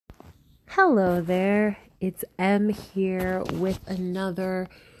Hello there, it's Em here with another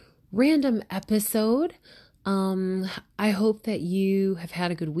random episode. Um, I hope that you have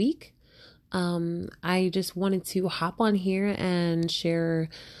had a good week. I just wanted to hop on here and share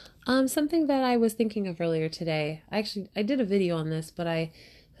something that I was thinking of earlier today. I did a video on this, but I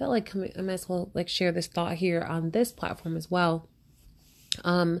felt like I might as well share this thought here on this platform as well.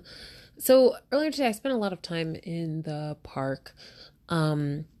 Um, so earlier today, I spent a lot of time in the park.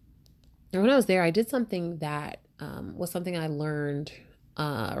 Um, and when I was there, I did something that was something I learned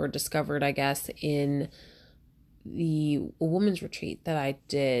or discovered, I guess, in the women's retreat that I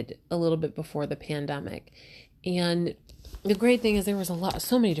did a little bit before the pandemic. And the great thing is there was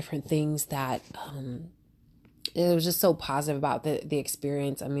so many different things that it was just so positive about the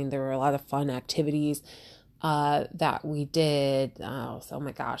experience. I mean, there were a lot of fun activities that we did. Oh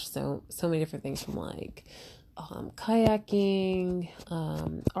my gosh, so many different things from kayaking,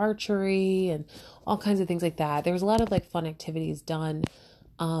 archery, and all kinds of things like that. There was a lot of fun activities done.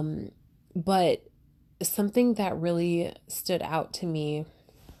 But something that really stood out to me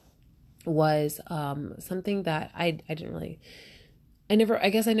was something that I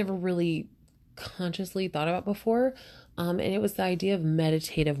guess I never really consciously thought about before. And it was the idea of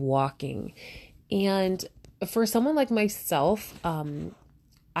meditative walking. And for someone like myself,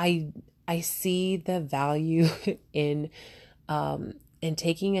 I I see the value in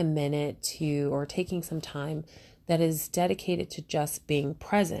taking a minute or taking some time that is dedicated to just being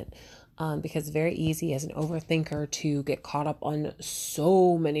present. Because it's very easy as an overthinker to get caught up on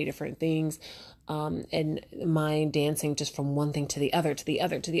so many different things, and mind dancing just from one thing to the other, to the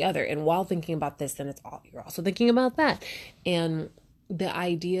other, to the other. And while thinking about this, then you're also thinking about that. And the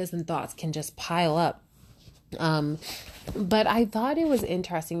ideas and thoughts can just pile up. But I thought it was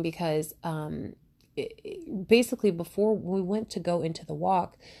interesting because basically before we went to go into the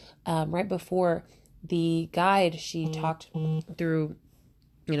walk, right before, the guide, she talked through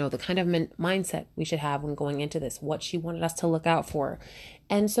the kind of mindset we should have when going into this, what she wanted us to look out for.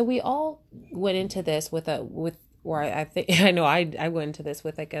 And so we all went into this or I think, I know I went into this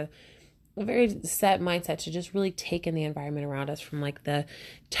with a very set mindset to just really take in the environment around us, from the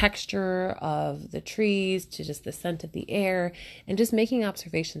texture of the trees to just the scent of the air, and just making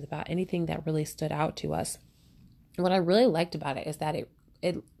observations about anything that really stood out to us. And what I really liked about it is that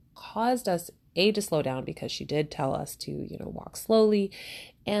it caused us to slow down, because she did tell us to walk slowly,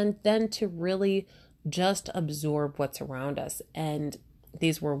 and then to really just absorb what's around us. And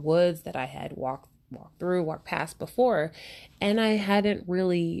these were woods that I had walked past before, and I hadn't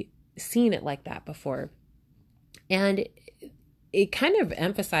really seen it like that before. And it kind of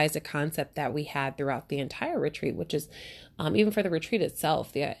emphasized a concept that we had throughout the entire retreat, which is even for the retreat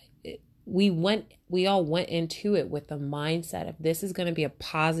itself, we all went into it with the mindset of, this is going to be a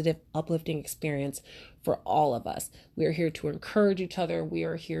positive, uplifting experience for all of us. We are here to encourage each other. We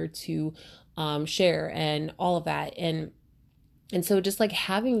are here to share and all of that. And so just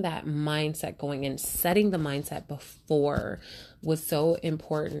having that mindset going in, setting the mindset before, was so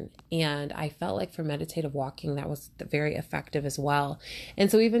important. And I felt like for meditative walking, that was very effective as well.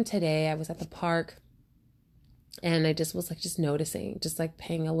 And so even today, I was at the park, and I just was just noticing, just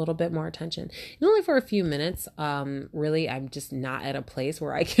paying a little bit more attention, and only for a few minutes. Really, I'm just not at a place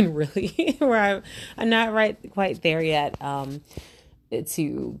where I can really, where I'm not quite there yet.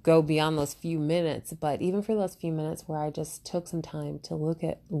 To go beyond those few minutes, but even for those few minutes where I just took some time to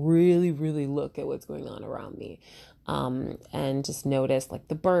really look at what's going on around me, and just notice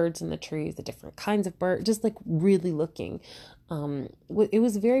the birds and the trees, the different kinds of birds, just really looking. It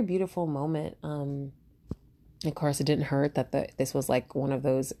was a very beautiful moment. Of course, it didn't hurt that this was one of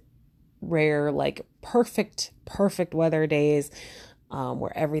those rare, perfect weather days,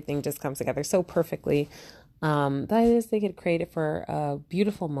 where everything just comes together so perfectly. That I just think it created for a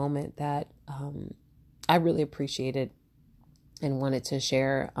beautiful moment that I really appreciated and wanted to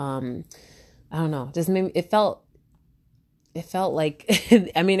share. I don't know, just maybe it felt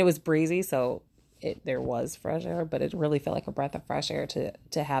like I mean, it was breezy, so there was fresh air, but it really felt like a breath of fresh air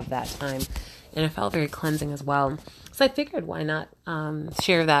to have that time, and it felt very cleansing as well. So I figured, why not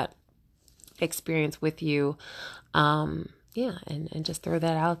share that experience with you, yeah, and just throw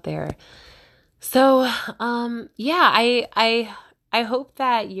that out there. So, yeah, I hope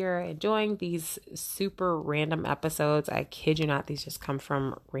that you're enjoying these super random episodes. I kid you not, these just come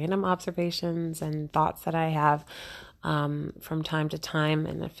from random observations and thoughts that I have, from time to time.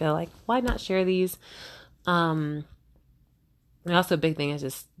 And I feel like, why not share these? And also a big thing is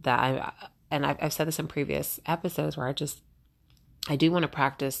just that I've said this in previous episodes, where I do want to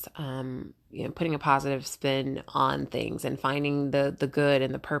practice, putting a positive spin on things and finding the good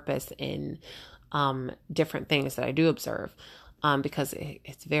and the purpose in different things that I do observe, because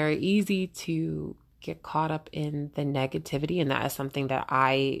it's very easy to get caught up in the negativity, and that is something that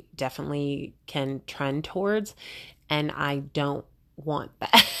I definitely can trend towards, and I don't want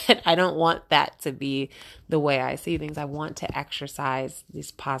that. I don't want that to be the way I see things. I want to exercise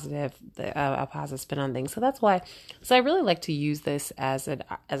these a positive spin on things. So that's why. So I really like to use this as an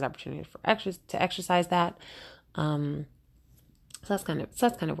opportunity to exercise that. So that's kind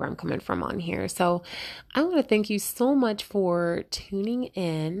of where I'm coming from on here. So I want to thank you so much for tuning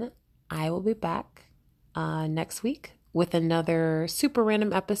in. I will be back next week with another super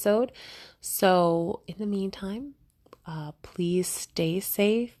random episode. So in the meantime, please stay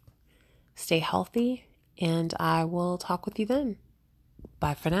safe, stay healthy, and I will talk with you then.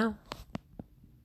 Bye for now.